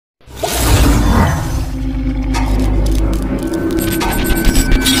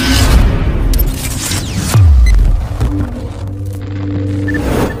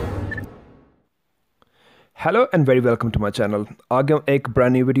Hello and very welcome to my channel. आगे हम एक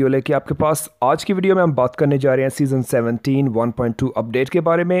ब्रांड न्यू वीडियो लेके आपके पास। आज की वीडियो में हम बात करने जा रहे हैं सीज़न 17 1.2 अपडेट के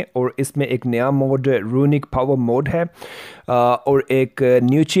बारे में। और इसमें एक नया मोड रूनिक पावर मोड है और एक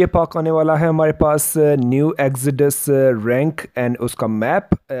न्यू चेपॉक आने वाला है हमारे पास, न्यू एग्जिडस रैंक एंड उसका मैप,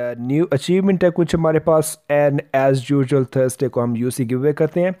 न्यू अचीवमेंट है कुछ हमारे पास, एंड एज यूजुअल थर्सडे को हम यूसी गिव अवे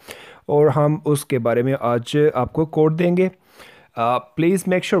करते हैं और हम उसके बारे में आज आपको कोड देंगे। Please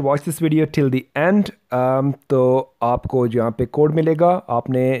make sure watch this video till the end. तो आपको जहाँ पे कोड मिलेगा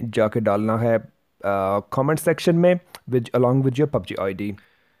आपने जाके डालना है कमेंट सेक्शन में with along with your PUBG ID.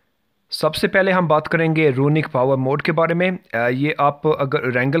 सबसे पहले हम बात करेंगे रूनिक पावर मोड के बारे में। ये आप अगर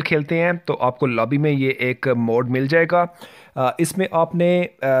रैंगल खेलते हैं तो आपको लॉबी में ये एक मोड मिल जाएगा। इसमें आपने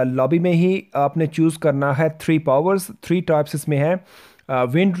लॉबी में ही आपने चूज़ करना है 3 पावर्स, 3 टाइप्स इसमें है।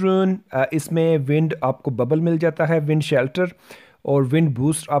 विंड रून, इसमें विंड आपको बबल मिल जाता है, विंड शेल्टर, और विंड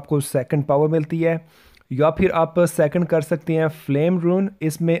बूस्ट आपको सेकंड पावर मिलती है। या फिर आप सेकंड कर सकते हैं फ्लेम रून,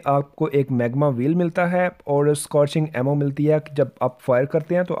 इसमें आपको एक मैग्मा व्हील मिलता है और स्कॉचिंग एमो मिलती है कि जब आप फायर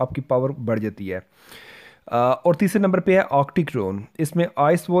करते हैं तो आपकी पावर बढ़ जाती है। और तीसरे नंबर पे है आर्कटिक रून, इसमें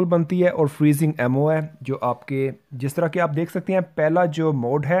आइस वॉल बनती है और फ्रीजिंग एमो है जो आपके जिस तरह के आप देख सकते हैं। पहला जो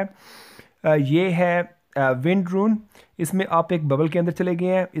मोड है ये है विंड रून। इसमें आप एक बबल के अंदर चले गए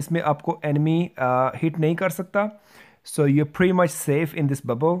हैं, इसमें आपको एनिमी हिट नहीं कर सकता, so you pretty much safe in this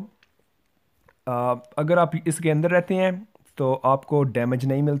bubble. अगर आप इसके अंदर रहते हैं तो आपको डैमेज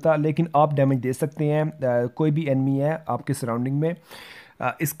नहीं मिलता, लेकिन आप डैमेज दे सकते हैं कोई भी एनिमी है आपके सराउंडिंग में।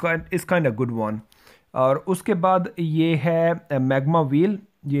 इस काइंड अ गुड वन। और उसके बाद ये है मैग्मा व्हील,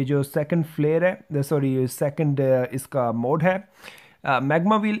 ये जो सेकंड फ्लेयर है, सॉरी सेकंड इसका मोड है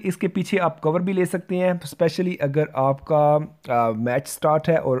मैग्मा व्हील। इसके पीछे आप कवर भी ले सकते हैं, स्पेशली अगर आपका मैच स्टार्ट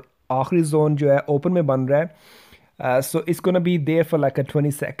है और आखिरी जोन जो है ओपन में बन रहा है। So it's gonna be there for like a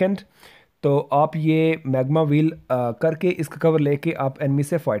 20 second. तो आप ये मैग्मा व्हील करके इसका कवर लेके आप एनिमी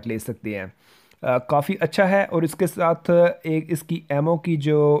से फाइट ले सकते हैं। काफ़ी अच्छा है। और इसके साथ एक इसकी एमो की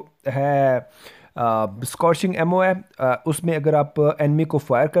जो है स्कॉचिंग एमो है, उसमें अगर आप एनिमी को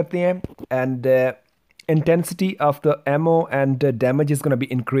फायर करते हैं and intensity of the ammo and damage is gonna be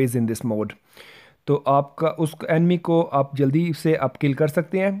increase in this mode, तो आपका उस एनिमी को आप जल्दी से आप किल कर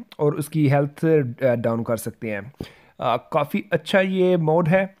सकते हैं और उसकी हेल्थ डाउन कर सकते हैं। काफ़ी अच्छा ये मोड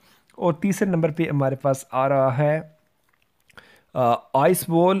है। और तीसरे नंबर पे हमारे पास आ रहा है ice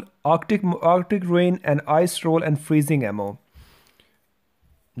wall, Arctic rain and ice role and freezing ammo.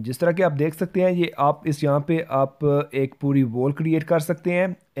 जिस तरह के आप देख सकते हैं, ये आप इस यहाँ पे आप एक पूरी वॉल क्रिएट कर सकते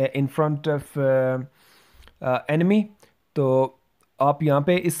हैं इन फ्रंट ऑफ एनिमी। तो आप यहाँ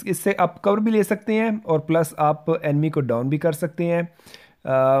पे इससे आप कवर भी ले सकते हैं और प्लस आप एनिमी को डाउन भी कर सकते हैं।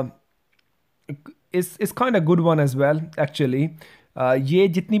 इस kind a good one as well actually. ये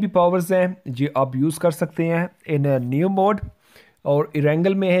जितनी भी पावर्स हैं ये आप यूज़ कर सकते हैं इन न्यू मोड, और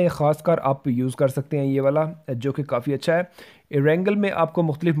इरेंगल में है ख़ासकर आप यूज़ कर सकते हैं ये वाला जो कि काफ़ी अच्छा है। इरेंगल में आपको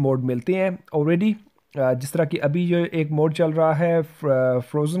मुख्तलिफ मोड मिलते हैं ऑलरेडी, जिस तरह कि अभी जो एक मोड चल रहा है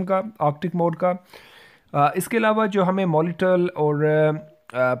फ्रोज़न का, आर्कटिक मोड का। इसके अलावा जो हमें मॉलिटल और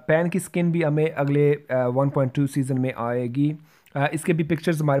पैन की स्किन भी हमें अगले 1.2 सीज़न में आएगी। इसके भी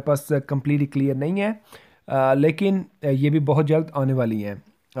पिक्चर्स हमारे पास कम्प्लीटली क्लियर नहीं है, लेकिन ये भी बहुत जल्द आने वाली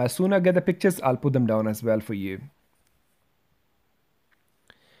हैं। सून I get the pictures I put them down as well for you.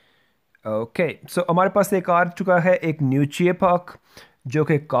 Okay, सो हमारे पास एक आ चुका है एक न्यू चेपॉक जो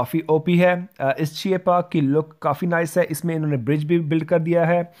कि काफ़ी ओपी है। इस चेपॉक की लुक काफ़ी नाइस है, इसमें इन्होंने ब्रिज भी बिल्ड कर दिया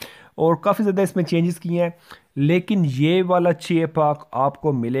है और काफ़ी ज़्यादा इसमें चेंजेस किए हैं। लेकिन ये वाला चेपॉक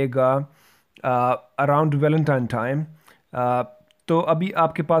आपको मिलेगा अराउंड वैलेंटाइन टाइम। तो अभी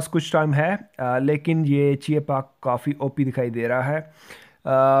आपके पास कुछ टाइम है, लेकिन ये चेपॉक काफ़ी ओपी दिखाई दे रहा है।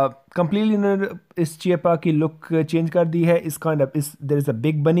 कंप्लीटली इन्होंने इस चेपॉक की लुक चेंज कर दी है। इस काइंड ऑफ इस देयर इज़ अ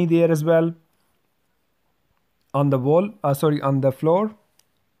बिग बनी there as well on the wall, sorry on the floor.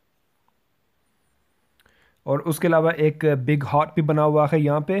 और उसके अलावा एक बिग हार्ट भी बना हुआ है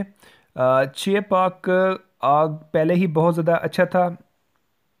यहाँ पे। चेपॉक आग पहले ही बहुत ज़्यादा अच्छा था,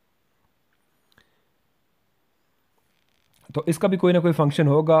 तो इसका भी कोई ना कोई फंक्शन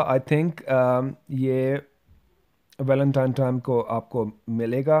होगा आई थिंक। ये वैलेंटाइन टाइम को आपको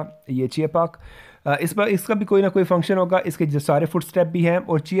मिलेगा ये चेयर पार्क। इस पर इसका भी कोई ना कोई फंक्शन होगा। इसके जो सारे फुट स्टेप भी हैं,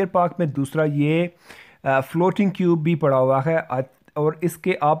 और चेयर पार्क में दूसरा ये फ्लोटिंग क्यूब भी पड़ा हुआ है, और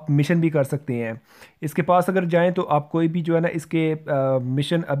इसके आप मिशन भी कर सकते हैं। इसके पास अगर जाएं तो आप कोई भी जो है ना इसके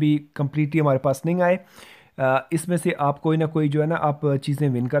मिशन अभी कम्प्लीटली हमारे पास नहीं आए, इसमें से आप कोई ना कोई जो है ना आप चीज़ें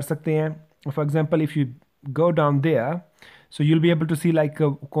विन कर सकते हैं। For example if you go down there, so you'll be able to C like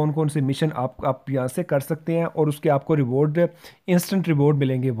कौन कौन से मिशन आप यहाँ से कर सकते हैं, और उसके आपको रिवॉर्ड इंस्टेंट रिवॉर्ड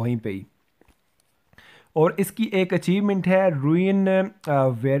मिलेंगे वहीं पे ही। और इसकी एक अचीवमेंट है रूइन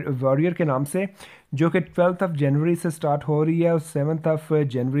वॉरियर के नाम से, जो कि 12 जनवरी से स्टार्ट हो रही है और 7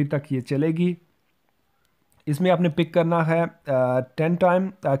 जनवरी तक ये चलेगी। इसमें आपने पिक करना है 10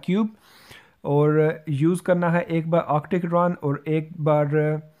 टाइम क्यूब और यूज़ करना है एक बार आर्कटिक रन और एक बार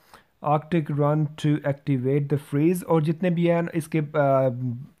Arctic run to activate the freeze. और जितने भी हैं इसके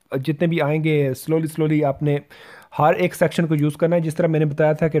जितने भी आएंगे स्लोली स्लोली आपने हर एक सेक्शन को यूज़ करना है। जिस तरह मैंने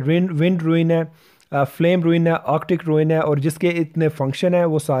बताया था कि विंड रूइन है, फ्लेम रूइन है, आर्कटिक रूइन है, और जिसके इतने फंक्शन है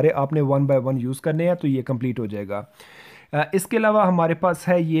वो सारे आपने वन बाय वन यूज़ करने हैं, तो ये कंप्लीट हो जाएगा। इसके अलावा हमारे पास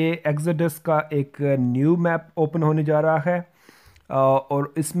है ये एक्सोडस का एक न्यू मैप ओपन होने जा रहा है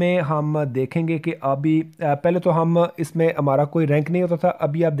और इसमें हम देखेंगे कि अभी पहले तो हम इसमें हमारा कोई रैंक नहीं होता था,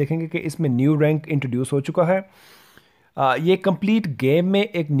 अभी आप देखेंगे कि इसमें न्यू रैंक इंट्रोड्यूस हो चुका है। ये कंप्लीट गेम में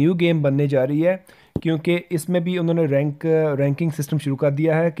एक न्यू गेम बनने जा रही है, क्योंकि इसमें भी उन्होंने रैंकिंग सिस्टम शुरू कर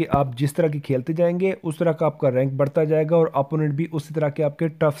दिया है कि आप जिस तरह की खेलते जाएंगे उस तरह का आपका रैंक बढ़ता जाएगा और अपोनेंट भी उसी तरह के आपके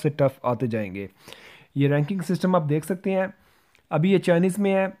टफ़ से टफ़ आते जाएंगे। ये रैंकिंग सिस्टम आप देख सकते हैं, अभी ये चाइनीज़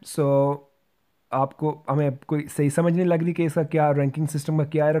में है, सो आपको हमें कोई सही समझ नहीं लग रही कि इसका क्या रैंकिंग सिस्टम का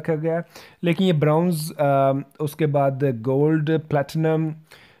क्या रखा गया है, लेकिन ये ब्राउन्स उसके बाद गोल्ड, प्लैटिनम,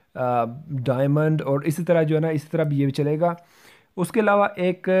 डायमंड और इसी तरह जो है ना इसी तरह भी ये भी चलेगा। उसके अलावा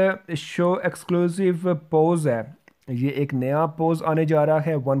एक शो एक्सक्लूसिव पोज है, ये एक नया पोज आने जा रहा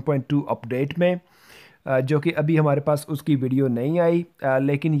है 1.2 अपडेट में, जो कि अभी हमारे पास उसकी वीडियो नहीं आई,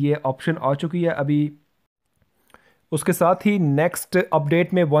 लेकिन ये ऑप्शन आ चुकी है अभी। उसके साथ ही नेक्स्ट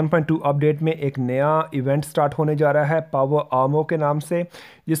अपडेट में 1.2 अपडेट में एक नया इवेंट स्टार्ट होने जा रहा है पावर आर्मो के नाम से,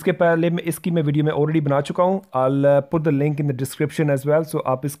 जिसके पहले मैं इसकी वीडियो में ऑलरेडी बना चुका हूँ। I put the link in the description as well, सो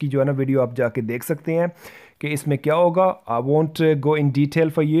आप इसकी जो है ना वीडियो आप जाके देख सकते हैं कि इसमें क्या होगा। I won't go in detail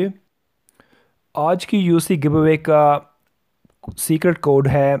for you. आज की यूसी गिव अवे का सीक्रेट कोड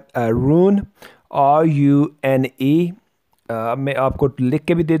है रून RUNE। मैं आपको लिख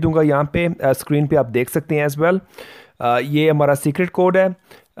के भी दे दूंगा यहाँ पे स्क्रीन पे, आप देख सकते हैं एज वेल। ये हमारा सीक्रेट कोड है।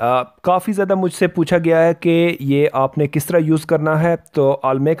 काफ़ी ज़्यादा मुझसे पूछा गया है कि ये आपने किस तरह यूज़ करना है, तो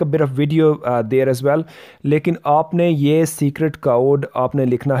I make a bit of video there as well, लेकिन आपने ये सीक्रेट कोड आपने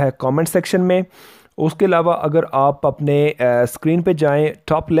लिखना है कमेंट सेक्शन में। उसके अलावा अगर आप अपने स्क्रीन पे जाएं,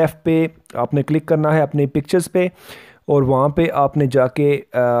 टॉप लेफ़्ट पे आपने क्लिक करना है अपने पिक्चर्स पे, और वहाँ पे आपने जाके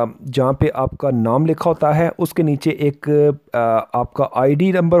जहाँ पे आपका नाम लिखा होता है उसके नीचे एक आपका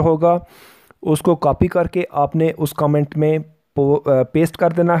ID नंबर होगा, उसको कॉपी करके आपने उस कमेंट में पेस्ट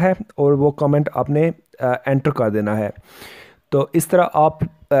कर देना है और वो कमेंट आपने एंटर कर देना है। तो इस तरह आप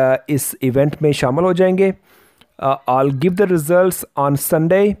इस इवेंट में शामिल हो जाएंगे। I'll give the results on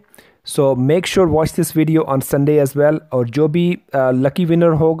Sunday, so make sure watch this video on Sunday as well। और जो भी लकी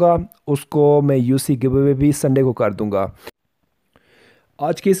विनर होगा उसको मैं यूसी गिव अवे भी संडे को कर दूंगा।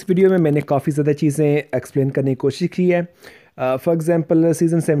 आज के इस वीडियो में मैंने काफ़ी ज़्यादा चीज़ें एक्सप्लेन करने की कोशिश की है। फॉर एग्ज़ाम्पल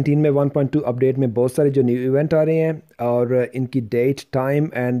सीज़न 17 में 1.2 अपडेट में बहुत सारे जो न्यू इवेंट आ रहे हैं और इनकी डेट, टाइम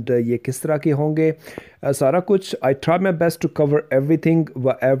एंड ये किस तरह के होंगे, सारा कुछ। I try my best to cover everything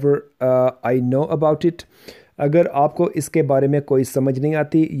whatever I know about it. अगर आपको इसके बारे में कोई समझ नहीं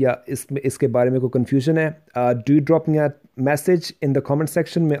आती या इसके बारे में कोई कन्फ्यूजन है, do drop me a message in the comment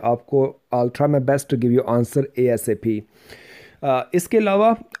section में, आपको I try my best to give you answer ASAP। इसके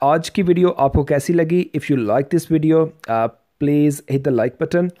अलावा आज की वीडियो आपको कैसी लगी? If you like this video please hit the like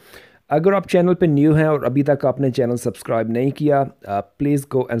button. अगर आप चैनल पे न्यू हैं और अभी तक आपने चैनल सब्सक्राइब नहीं किया, please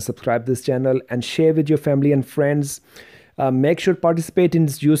go and subscribe this channel and share with your family and friends. Make sure participate in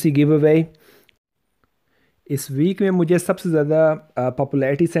this UC give away. इस वीक में मुझे सबसे ज़्यादा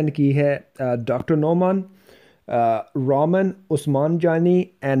पॉपुलैरिटी सेंड की है डॉक्टर नोमान, रोमन, उस्मान जानी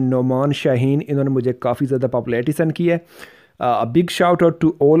एंड नोमान शाहीन। इन्होंने मुझे काफ़ी ज़्यादा पॉपुलैरिटी सेंड की है। Big shout out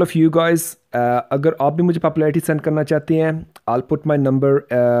to all of you guys. अगर आप भी मुझे पॉपुलैरिटी सेंड करना चाहते हैं, I put my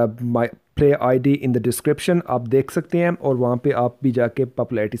number, my play ID in the description, आप देख सकते हैं और वहाँ पे आप भी जाके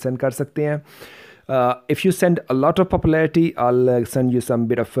पॉपुलैरिटी सेंड कर सकते हैं। If you send a lot of popularity I send you some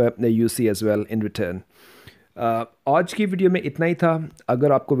bit of UC as well in return. आज की वीडियो में इतना ही था।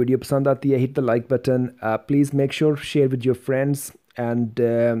 अगर आपको वीडियो पसंद आती है, hit the like button, please make sure share with your friends and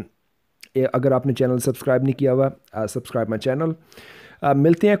अगर आपने चैनल सब्सक्राइब नहीं किया हुआ, सब्सक्राइब माई चैनल।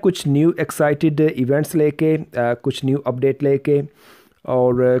 मिलते हैं कुछ न्यू एक्साइटेड इवेंट्स लेके, कुछ न्यू अपडेट लेके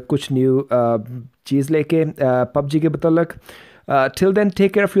और कुछ न्यू चीज़ लेके PUBG के मतलब। Till then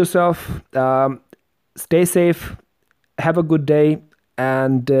take care of your self, stay safe, have a good day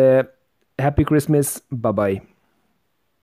and happy Christmas, bye bye.